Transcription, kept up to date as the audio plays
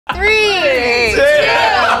3, 2, 1.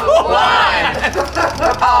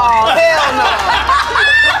 Oh, hell no.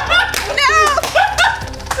 No.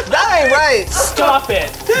 That ain't right. Stop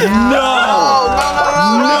it. No.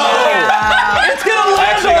 No. It's gonna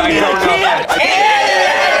land on me. I can't.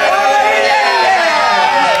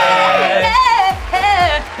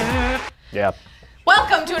 Yep.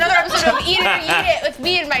 Welcome to another episode of Eat It or Yeet It with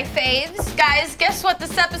me and my faves. Guys, guess what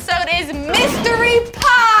this episode is? Mystery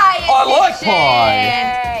Pie Edition. I like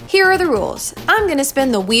pie. Here are the rules. I'm gonna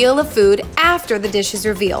spin the wheel of food after the dish is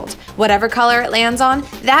revealed. Whatever color it lands on,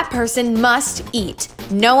 that person must eat.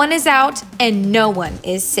 No one is out and no one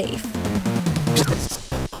is safe.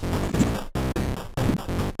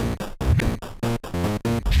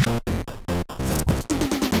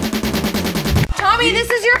 Tommy, this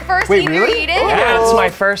is your first Wait, Eat It or really? Yeet It. Yeah, it's my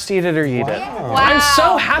first Eat It or Yeet It. Wow. I'm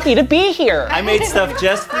so happy to be here. I made stuff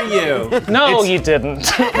just for you. No, you didn't.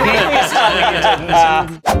 Please tell me you didn't.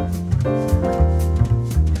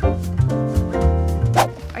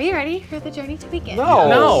 Are you ready for the journey to begin?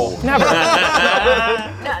 No, never.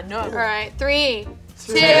 No. All right, 3,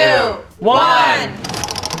 2, 1.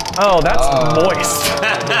 Oh, that's moist.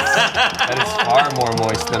 That is far more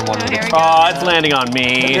moist than one. Here we go. Oh, it's landing on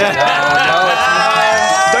me. No, it's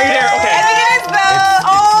not. Don't you dare. Okay.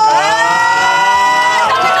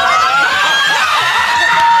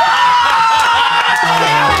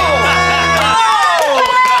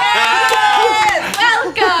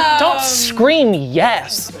 Welcome. Don't scream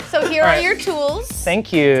yes. So here are your tools.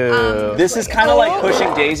 Thank you. This is kind of like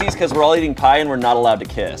pushing daisies because we're all eating pie and we're not allowed to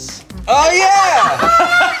kiss. Oh,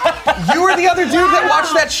 yeah. You were the other dude that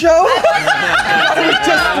watched that show?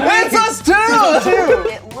 It's us too.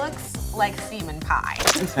 It looks like semen pie.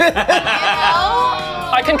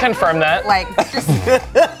 I can confirm that. Like, just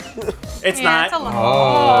It's not. It's a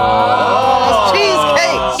lot.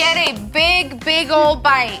 Cheesecake. Get a big old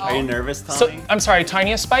bite. Are you nervous, Tommy? So, I'm sorry,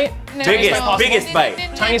 tiniest bite? biggest bite.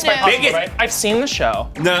 Tiniest bite possible, Biggest. right? I've seen the show.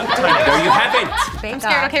 No, you haven't. I'm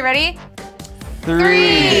scared. Okay, ready?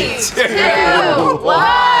 3, 2,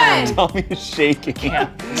 1. Tommy is shaking.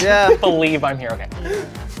 Yeah. Believe I'm here. Okay.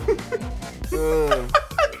 The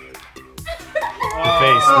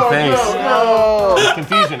face. The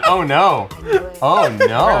confusion. Oh no. Oh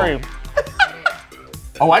no. Very-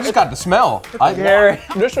 Oh, I just got the smell. Garrett,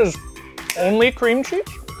 this is only cream cheese?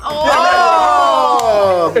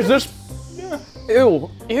 Oh. Is this? Ew.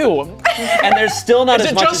 And there's still not Is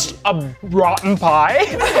as it much just a rotten pie?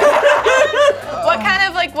 What kind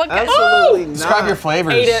of like what? Absolutely not. Describe your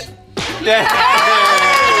flavors. Ate it.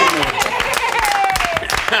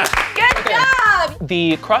 Good job.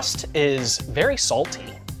 The crust is very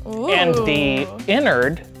salty, and the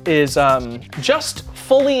innard is just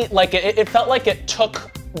fully like it felt like it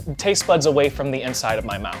took taste buds away from the inside of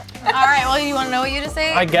my mouth. All right. Well, you want to know what you just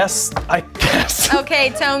ate? I guess.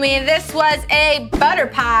 Okay, Tommy, this was a butter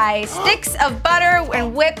pie. Sticks of butter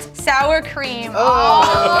and whipped sour cream.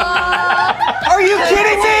 Are you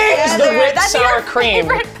kidding me? It's the whipped That's sour your cream.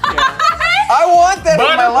 favorite pie? I want that in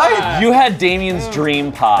my life. You had Damien's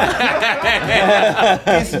dream pie.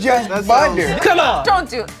 It's just butter. Come on. don't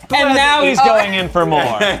do it. And now he's going in for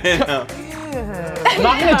more. I'm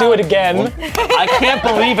not gonna do it again. I can't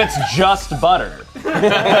believe it's just butter.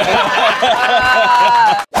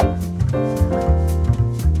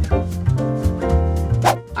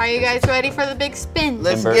 Are you guys ready for the big spin?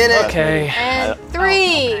 Let's get it. Okay. And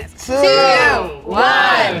 3, 2,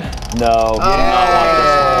 1. No.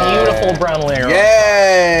 Beautiful brown layer.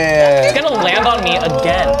 Yeah. It's gonna land on me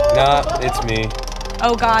again. Nah, it's me.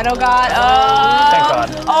 Oh God. Thank God.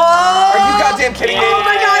 Are you goddamn kidding me? Oh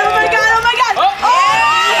my God.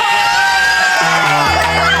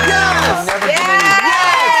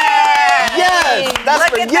 Yes. That's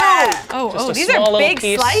for you. Oh, a these small are little big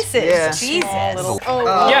piece. slices. Yeah. Jesus.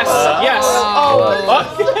 Yes.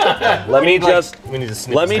 Let me just We need to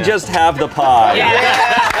snip let me snap. just have the pie.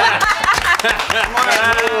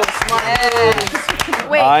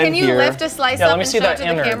 Wait, I'm can you here. lift a slice Yeah, up let me and see show it that to the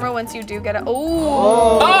innard. camera once you do get it?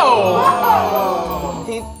 Oh.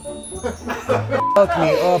 Fuck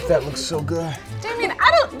me up. That looks so good. Damien,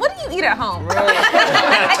 what do you eat at home?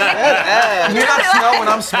 You not smell when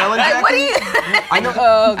I'm smelling, Jackie? What do you? I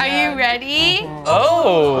know. Are you ready?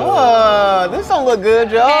 Oh. This don't look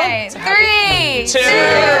good, y'all. Okay, 3, 2,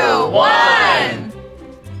 1.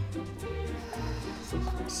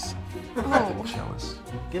 Jealous.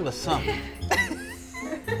 Give us something.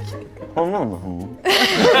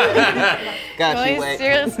 Got Well, you, wait.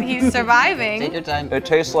 he's surviving. Take your time. It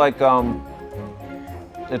tastes like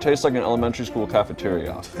it tastes like an elementary school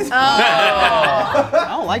cafeteria. I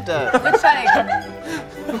don't like that. Which like,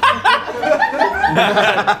 So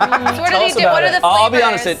what did he do? What are the flavors? I'll be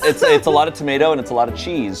honest, it's a lot of tomato and it's a lot of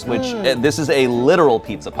cheese, which this is a literal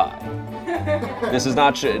pizza pie. This is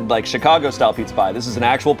not like Chicago-style pizza pie. This is an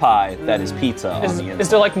actual pie that is pizza on the inside. Is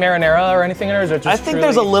there like marinara or anything in it, or is it just I think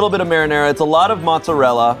there's a little bit of marinara. It's a lot of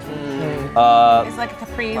mozzarella. It's like a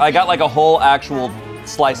caprese. I got like a whole actual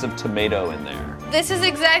slice of tomato in there. This is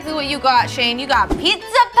exactly what you got, Shane. You got pizza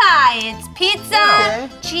pie. It's pizza,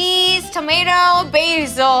 cheese, tomato,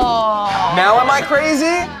 basil. Now am I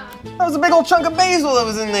crazy? That was a big old chunk of basil that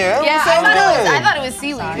was in there. Yeah, I thought it was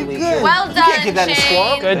seaweed. Good. Well done, You can't get that in Shane.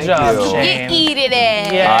 squirrel. Good job, you. Shane. You eated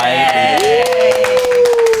it.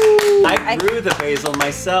 I grew the basil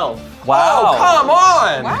myself. Wow. Oh, come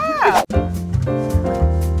on. Wow.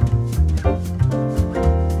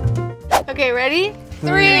 Okay, ready?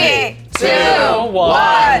 3, 2,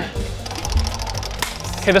 1.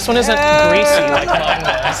 Okay, this one isn't greasy like mine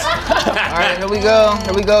was. All right, here we go.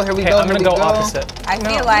 Here we go. Here we Okay, go. I'm gonna go opposite. I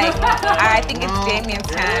feel like, I think it's Damien's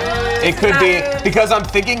time. It could be because I'm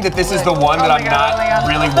thinking that this is the one that I'm not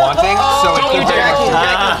really wanting. So it could be.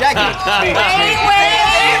 Jackie.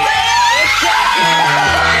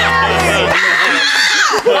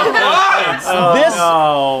 This.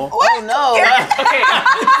 Oh. Oh no. Okay,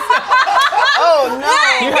 Oh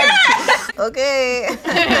no. Okay.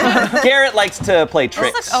 Garrett likes to play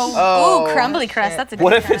tricks. ooh, crumbly crust. That's a good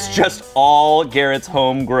What if it's just all Garrett's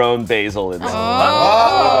homegrown basil inside?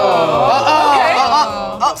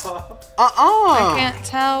 I can't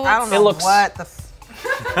tell. I don't know It looks- what the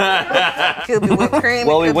could be whipped cream.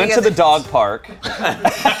 Well, it we could went be to the other- dog park. Gross.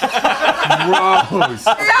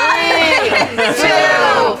 3,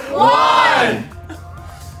 2, 1.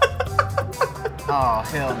 Oh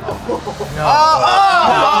hell no.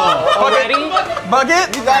 already?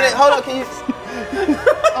 Bucket. You got it. Hold on. Can you?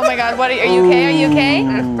 Oh my God, what are you okay? Are you okay?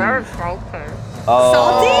 It's very salty.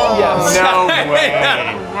 Salty? Yes. No way.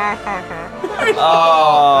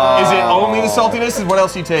 Is it only the saltiness? What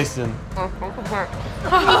else are you tasting? What?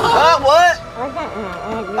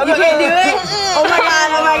 You can't do it? Oh my God,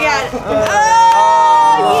 oh my God.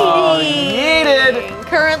 Yeeted.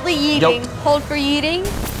 Currently eating. Hold for eating.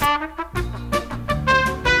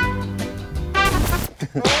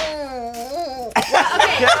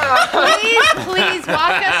 Please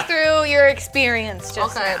walk us through your experience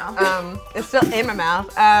just now. It's still in my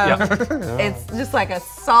mouth. It's just like a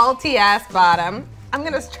salty ass bottom. I'm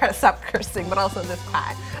gonna try to stop cursing, but also this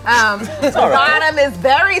pie. The bottom is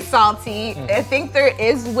very salty. I think there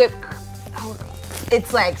is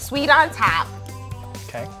it's like sweet on top,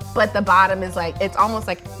 Okay. but the bottom is like, it's almost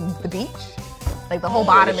like the beach. Like the whole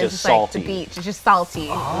bottom it's is just just like salty. the beach. It's just salty.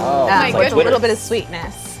 my With a goodness. little bit of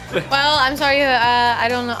sweetness. Well, I'm sorry. I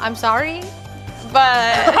don't know. I'm sorry,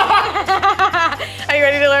 but are you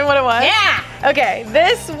ready to learn what it was? Yeah. Okay,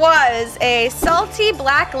 this was a salty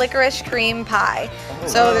black licorice cream pie.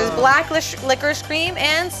 So there's black licorice cream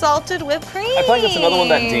and salted whipped cream. I feel like that's another one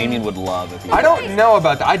that Damien would love. If he I don't know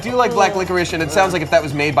about that. I do like black licorice, and it sounds like if that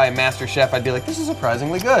was made by a master chef, I'd be like, this is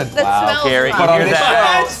surprisingly good. That smells Garrett, fun. But on hear this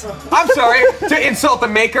that? show, I'm sorry to insult the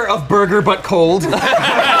maker of Burger But Cold. Did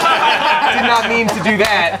not mean to do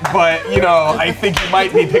that, but you know, I think you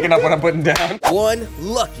might be picking up what I'm putting down. 1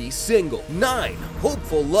 lucky single, 9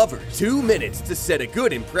 hopeful lovers, 2 minutes to set a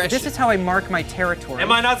good impression. This is how I mark my territory.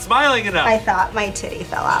 Am I not smiling enough? I thought my titty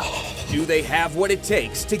fell out. Do they have what it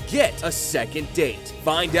takes to get a second date?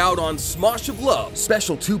 Find out on Smosh of Love,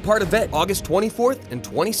 special 2-part event, August 24th and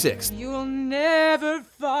 26th. You'll never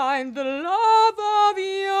find the love of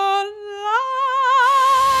your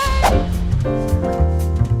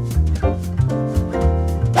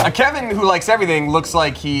life. Kevin, who likes everything, looks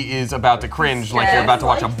like he is about to cringe, like you're about to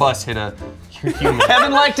watch a bus hit a human.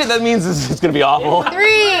 Kevin liked it. That means this is gonna be awful. 3, 2, 1.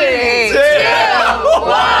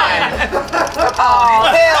 Oh,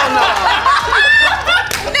 hell no!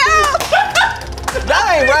 That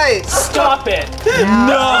ain't right. Stop it. No.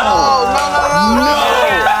 No.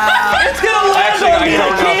 It's gonna land Actually, on me.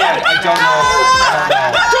 I don't know.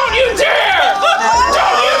 Don't you dare!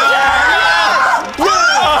 Don't you dare!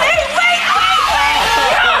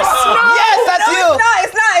 Yes, that's you. No,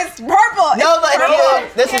 it's not. It's purple. No, that's you.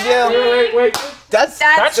 This is you. Wait. That's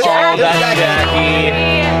That's Oh, that's Jackie.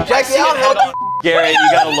 Jackie. I'll help you. Garrett, you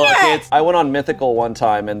gotta look. I went on Mythical one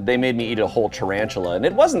time and they made me eat a whole tarantula, and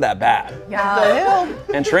it wasn't that bad. Yeah.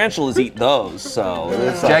 And tarantulas eat those, so.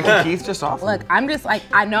 It's like- Jackie Keith just off. Look, I'm just like,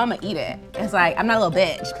 I know I'm gonna eat it. It's like, I'm not a little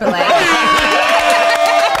bitch, but like,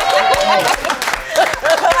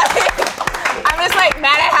 I'm just like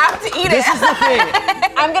mad I have to eat it. This is the thing.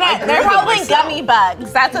 I They're probably gummy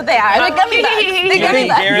bugs. That's what they are. They're gummy bugs. They're gummy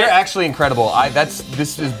bugs. You're actually incredible.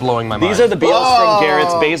 This is blowing my mind. These are the beetles from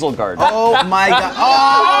Garrett's basil garden. Oh my god.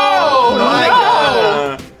 Oh my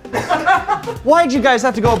god. Why'd you guys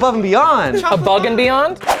have to go above and beyond? Above and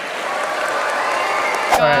beyond?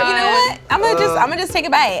 You know what? I'm gonna just take a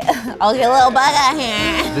bite. I'll get a little bug out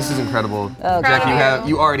here. This is incredible. Jack,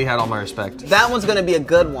 you already had all my respect. That one's gonna be a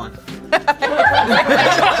good one. Okay.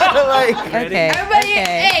 Everybody,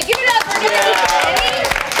 hey, give it up for Garrett.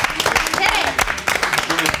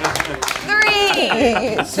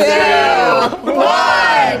 Ready? 3, 2, 1.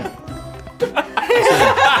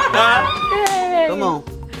 Come on.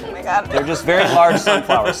 They're just very large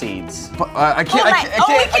sunflower seeds. I can't.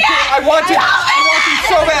 I want to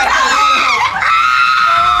so bad.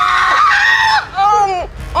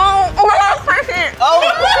 Well,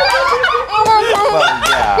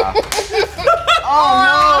 yeah. Oh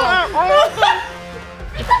no.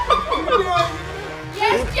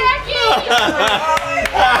 Yes, Jackie!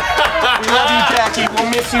 We love you, Jackie. We'll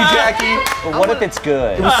miss you, Jackie. But what if it's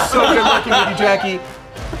good? It was so good working with you, Jackie.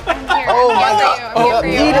 Oh my god.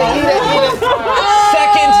 Eat it.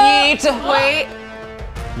 Second yeet. Wait.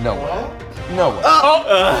 No way. No way.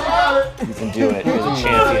 You can do it. You're the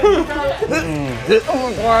champion. Oh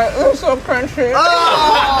my god, it's so crunchy. I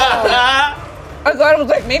thought it was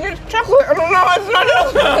like, maybe it's chocolate. I don't know, it's not.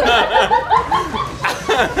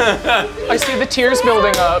 I see the tears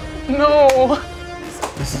building up. No.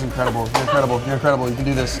 This is incredible. You're incredible. You're incredible. You can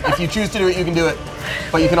do this. If you choose to do it, you can do it.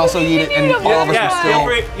 But you can also eat it, and all of us will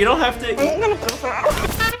still. You don't have to. But remember,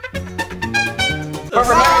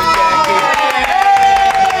 Jackie.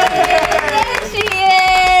 There she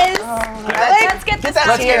is. Let's get this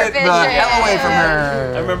Let's get the hell away from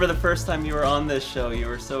her. I remember the first time you were on this show, you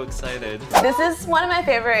were so excited. This is one of my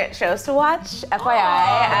favorite shows to watch,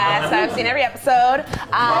 FYI, so I've seen every episode.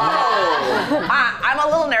 I'm a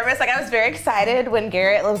little nervous, like I was very excited when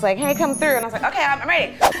Garrett was like, hey, come through, and I was like, okay, I'm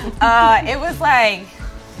ready. It was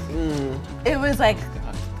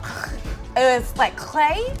like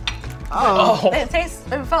clay. Oh. It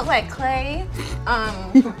felt like clay.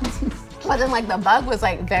 But then like the bug was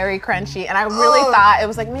like very crunchy, and I really thought it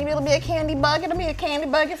was like maybe it'll be a candy bug. It'll be a candy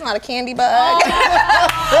bug. It's not a candy bug.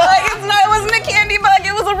 Like it wasn't a candy bug.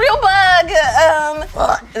 It was a real bug.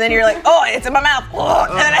 And then you're like, oh, it's in my mouth.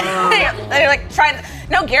 And then you're like trying to.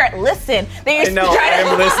 No, Garrett, listen. Then I know.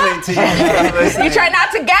 I'm listening to you. You try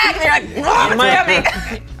not to gag, and you're like, oh, it's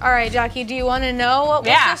coming. All right, Jackie, do you want to know what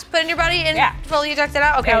was just put in your body and fully eject it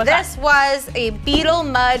out? Okay, Yeah, this was a beetle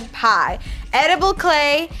mud pie. Edible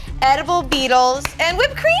clay, edible beetles, and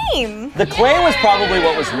whipped cream. The clay was probably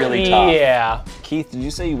what was really tough. Yeah. Keith, did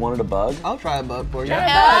you say you wanted a bug? I'll try a bug for you. I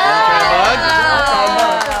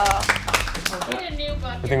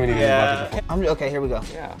think we need to get a bucket. Okay, here we go.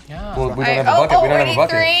 Yeah. Well, we don't have a bucket. We don't have a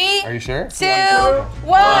bucket. 3, Are you sure? 2,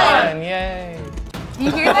 1. Yay. You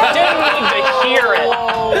hear that? Didn't need to hear it.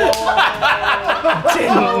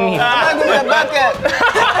 Didn't need I'm not gonna get a bucket.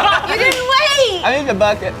 You didn't wait. I need a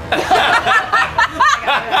bucket.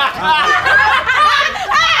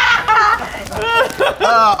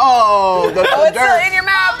 The It's dirt. still in your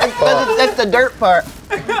mouth. That's the dirt part.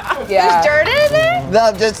 There's dirt in there?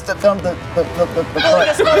 No, just the Go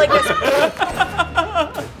like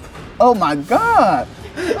this. Oh my god.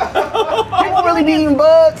 People really be eating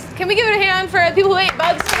bugs. Can we give it a hand for people who ate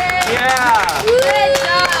bugs today? Yeah. Good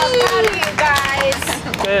job. Proud of you guys.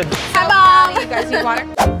 Good. Hi, Mom. You guys need water?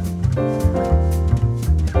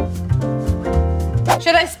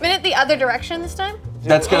 Should I spin it the other direction this time?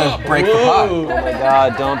 That's gonna break the pot. Oh my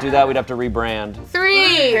god, don't do that. We'd have to rebrand.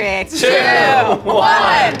 3, 2,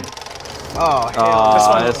 1. Oh,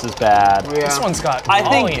 this is bad. Yeah. This one's got I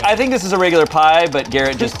volume. think this is a regular pie, but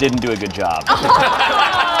Garrett just didn't do a good job.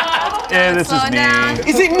 Yeah, this is me.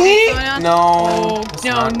 Is it me? No.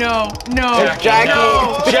 No. Jackie. No. Jackie,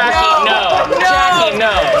 no. Jackie,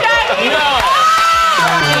 no. Jackie, no.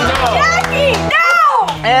 Jackie, no!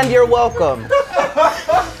 And you're welcome.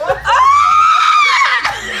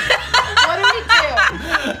 What did we do?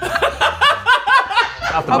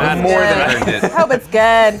 More than earned it. I hope it's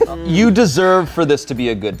good. You deserve for this to be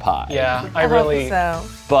a good pie. Yeah, I really. So.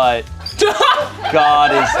 But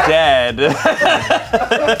God is dead.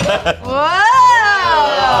 Whoa.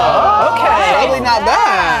 Okay. Probably not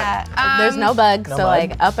bad. There's no bug, so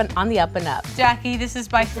like on the up and up. Jackie, this is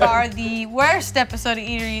by far the worst episode of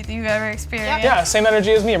Eat It that you've ever experienced. Yeah, same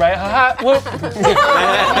energy as me, right? Whoop.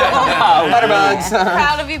 Butterbugs.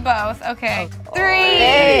 Proud of you both. Okay.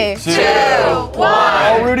 3, 2, 1.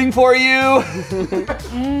 All rooting for you.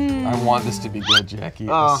 I want this to be good, Jackie.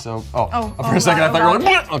 For a second I thought you were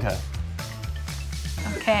like, okay.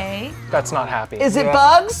 Okay. That's not happy. Is it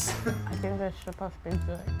bugs? I think that's supposed to be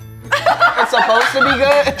good. It's supposed to be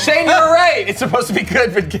good. Shane, you were right. It's supposed to be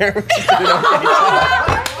good, but Garrett did it okay.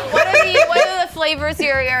 What are the flavors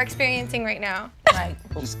you're experiencing right now? Like,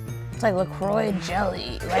 it's like LaCroix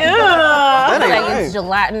jelly. Like, it's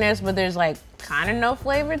gelatinous, but there's like kind of no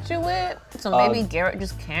flavor to it. So maybe Garrett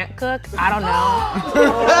just can't cook. I don't know.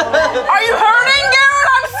 Are you hurting, Garrett?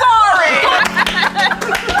 I'm sorry.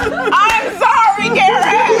 I'm sorry,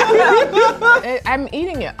 Garrett. I'm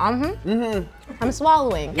eating it. I'm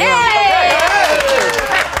swallowing. Hey!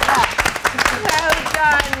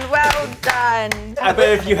 Well done. I bet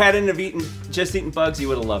if you hadn't have just eaten bugs, you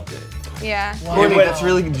would have loved it. Yeah. Courtney, that's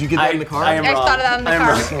really. Did you get that in the car? I am I wrong. thought of that in the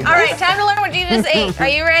car. All right, time to learn what you just ate. Are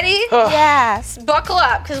you ready? Yes. Buckle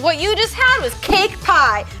up, because what you just had was cake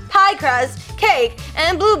pie, pie crust, cake,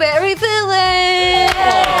 and blueberry filling.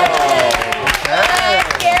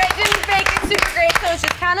 Garrett didn't bake it super great, so it's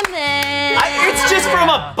just kind of meh. It's just from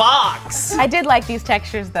a box. I did like these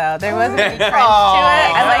textures though. There wasn't any crunch to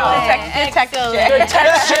it. I like the texture. Good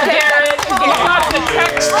texture, Garrett. You got the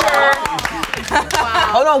texture.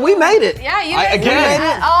 Oh no, we made it. Yeah, you Again.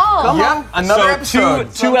 made it all. Come on. Another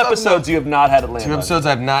episode. Two episodes you have not had it land. Two episodes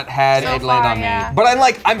I've not had it land on me. yeah. But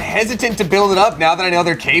I'm hesitant to build it up now that I know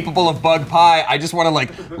they're capable of bug pie. I just want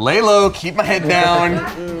to lay low, keep my head down.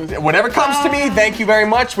 Whatever comes to me, thank you very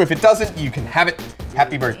much. If it doesn't, you can have it.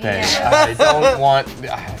 Happy birthday.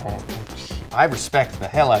 I respect the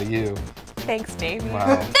hell out of you. Thanks, Davey.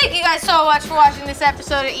 Wow. Thank you guys so much for watching this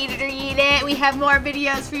episode of Eat It or Yeet It. We have more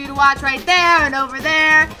videos for you to watch right there and over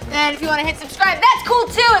there. And if you want to hit subscribe, that's cool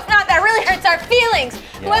too. If not, that really hurts our feelings.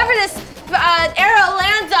 Whoever this arrow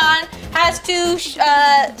lands on has to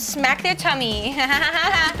smack their tummy.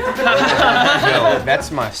 No, that's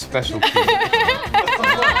my specialty.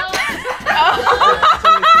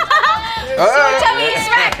 Tummy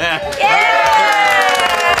smack.